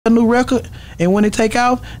a new record, and when it take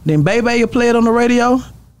off, then Baby will play it on the radio.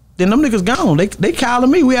 Then them niggas gone. They calling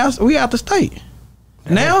me. We out the state.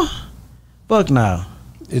 Now, fuck now.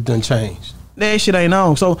 It done changed. That shit ain't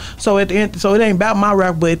on. So at the end, so it ain't about my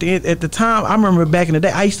rap, but at the time, I remember back in the day,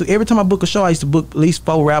 I used to, every time I book a show, I used to book at least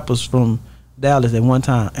 4 rappers from Dallas at one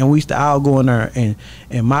time, and we used to all go in there and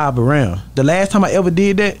mob around. The last time I ever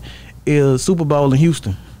did that is Super Bowl in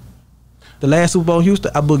Houston. The last Super Bowl in Houston,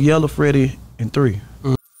 I booked Yella, Freddy, and 3.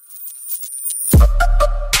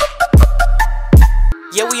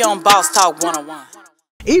 Yeah, we on Boss Talk 101.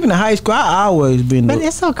 Even in high school, I always been. But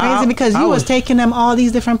it's so crazy because you was taking them all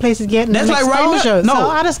these different places, getting that's them like exposure. right now.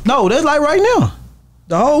 No, that's like right now.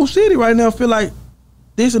 The whole city right now feel like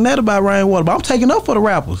this and that about Rainwater, but I'm taking up for the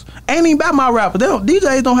rappers. Ain't even about my rappers.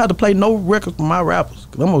 DJs don't have to play no records for my rappers,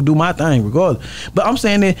 cause I'm gonna do my thing regardless. But I'm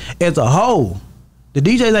saying that as a whole, the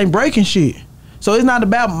DJs ain't breaking shit. So it's not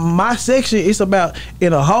about my section. It's about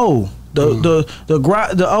in a whole. The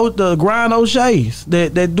grind O'Shea's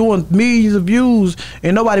that doing millions of views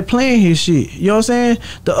and nobody playing his shit. You know what I'm saying?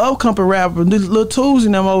 The upcoming rapper, the little tools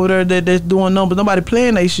in them over there that's doing numbers, nobody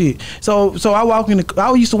playing they shit. So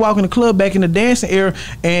I used to walk in the club back in the dancing era,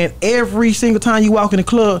 and every single time you walk in the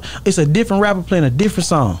club, it's a different rapper playing a different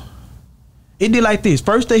song. It did like this.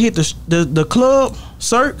 First they hit the club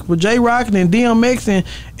Cirque with J Rock and then DMX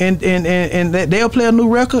and they'll play a new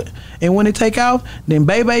record, and when it take off, then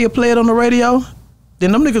Baby will play it on the radio.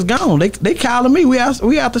 Then them niggas gone. They calling me. We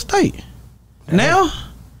out the state. Now,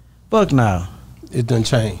 fuck now. It done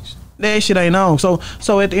changed. That shit ain't on. So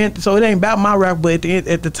at the end, so it ain't about my rap, but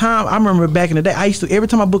at the time, I remember back in the day, I used to, every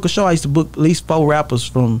time I book a show, I used to book at least 4 rappers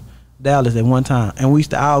from Dallas at one time, and we used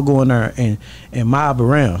to all go in there and mob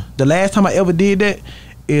around. The last time I ever did that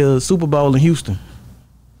is Super Bowl in Houston.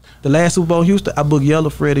 The last Super Bowl in Houston, I booked Yella,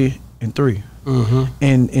 Freddy, and 3.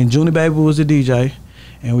 And Junior Baby was the DJ,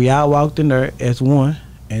 and we all walked in there as one,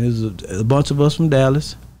 and it was a bunch of us from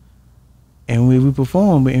Dallas, and we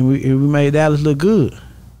performed, and we made Dallas look good.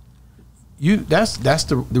 That's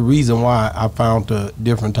the reason why I found a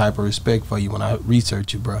different type of respect for you when I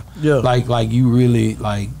researched you, bro. Yeah, like you really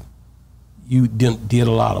you did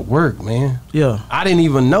a lot of work, man. Yeah, I didn't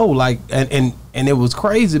even know, like, and it was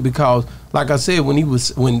crazy because, like I said, when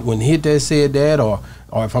Hit That Said That, or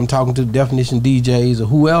if I'm talking to the Definition DJs or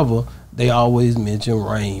whoever, they always mention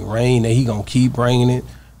Rain, that he gonna keep bringing it.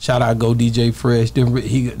 Shout out Go DJ Fresh,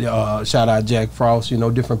 shout out Jack Frost, you know,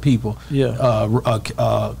 different people. Yeah,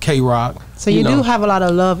 K Rock. So you do have a lot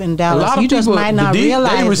of love in Dallas. A lot of you people, just might not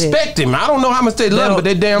realize they respect him. I don't know how much they love him, but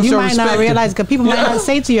they damn sure respect him. You might not realize, because people might not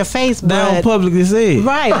say to your face, but they don't publicly say it.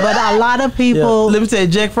 Right, but a lot of people. Let me tell you,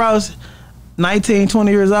 Jack Frost, 19,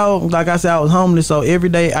 20 years old. Like I said, I was homeless, so every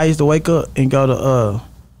day I used to wake up and go to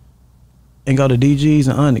DG's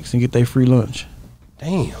and Onyx and get their free lunch.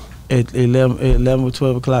 Damn. At 11 or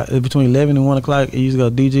 12 o'clock, between 11 and 1 o'clock, he used to go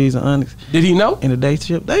to DG's and Onyx. Did he know? In the day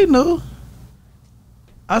shift, they knew.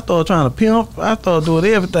 I started trying to pimp. I started doing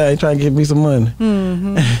everything, trying to get me some money.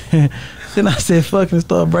 Then I said, fucking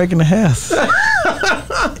start breaking the house.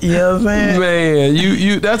 You know what I'm saying? Man,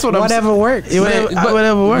 you that's what whatever works.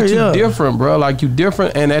 Whatever works, yeah. You different, bro. Like, you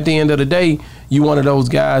different, and at the end of the day, you one of those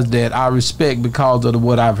guys that I respect because of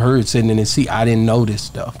what I've heard sitting in the seat. I didn't know this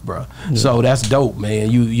stuff, bro. Yeah. So that's dope, man.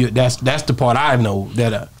 That's the part I know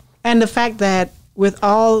that. And the fact that with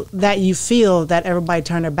all that you feel that everybody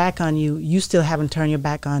turned their back on you, you still haven't turned your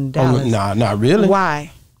back on Dallas. Nah, not really.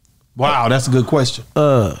 Why? Wow, that's a good question.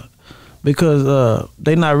 Because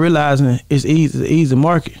they not realizing it's easy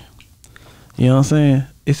market. You know what I'm saying?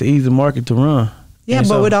 It's an easy market to run. Yeah, and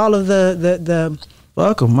but so, with all of the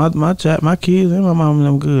fuck them, my kids and my mom and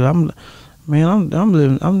them good. I'm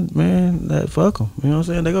living. Fuck them. You know what I'm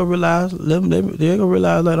saying? They gonna realize. They gonna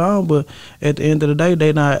realize later on. But at the end of the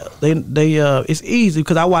day, it's easy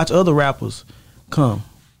because I watch other rappers come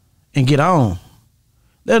and get on.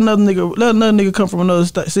 Let another nigga come from another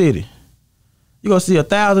city. You gonna see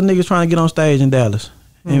 1,000 niggas trying to get on stage in Dallas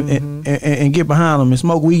and get behind them and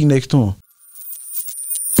smoke weed next to them.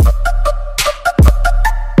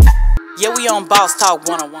 Yeah, we on Boss Talk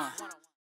 101.